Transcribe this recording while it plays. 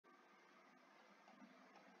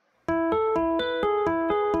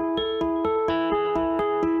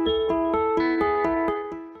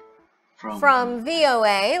From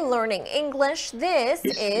VOA Learning English, this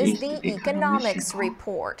is the Economics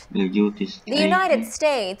Report. The United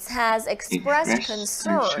States has expressed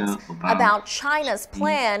concerns about China's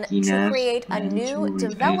plan to create a new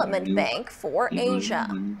development bank for Asia.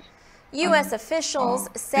 U.S. officials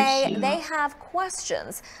say they have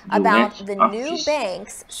questions about the new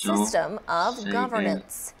bank's system of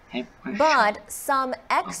governance. But some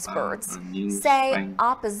experts say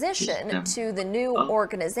opposition to the new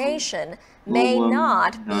organization may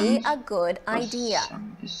not be a good idea.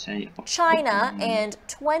 China and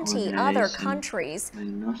 20 other countries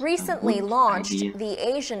recently launched the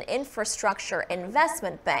Asian Infrastructure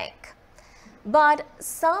Investment Bank. But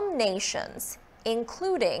some nations,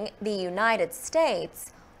 including the United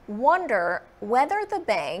States, wonder whether the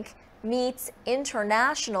bank meets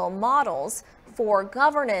international models for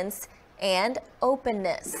governance and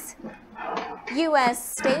openness.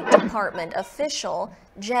 U.S. State Department official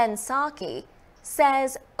Jen Psaki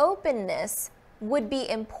says openness would be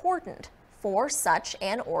important for such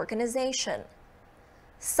an organization.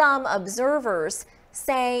 Some observers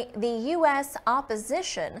say the U.S.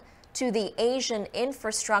 opposition to the Asian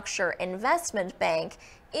Infrastructure Investment Bank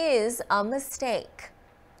is a mistake.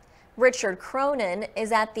 Richard Cronin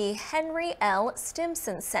is at the Henry L.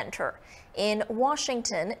 Stimson Center in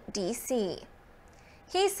Washington, D.C.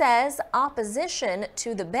 He says opposition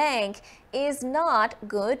to the bank is not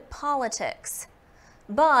good politics.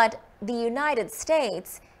 But the United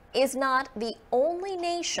States is not the only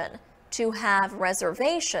nation to have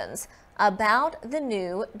reservations about the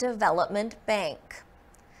new development bank.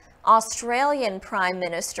 Australian Prime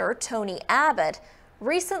Minister Tony Abbott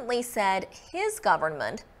recently said his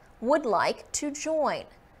government would like to join.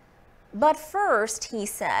 But first, he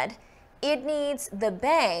said, it needs the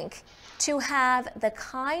bank to have the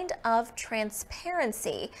kind of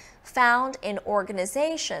transparency found in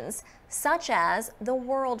organizations such as the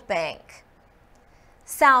World Bank.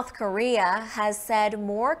 South Korea has said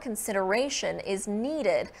more consideration is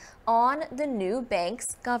needed on the new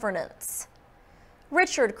bank's governance.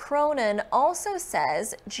 Richard Cronin also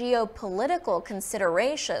says geopolitical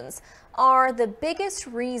considerations are the biggest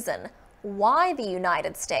reason why the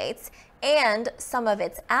United States and some of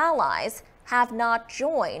its allies have not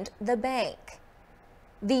joined the bank.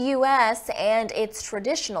 The U.S. and its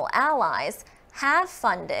traditional allies have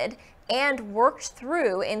funded and worked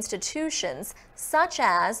through institutions such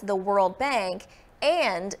as the World Bank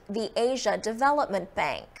and the Asia Development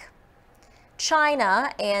Bank.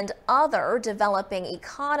 China and other developing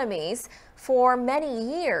economies for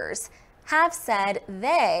many years have said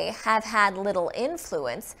they have had little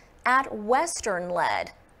influence at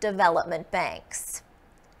Western-led development banks.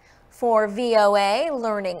 For VOA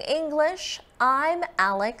Learning English, I'm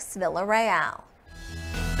Alex Villarreal.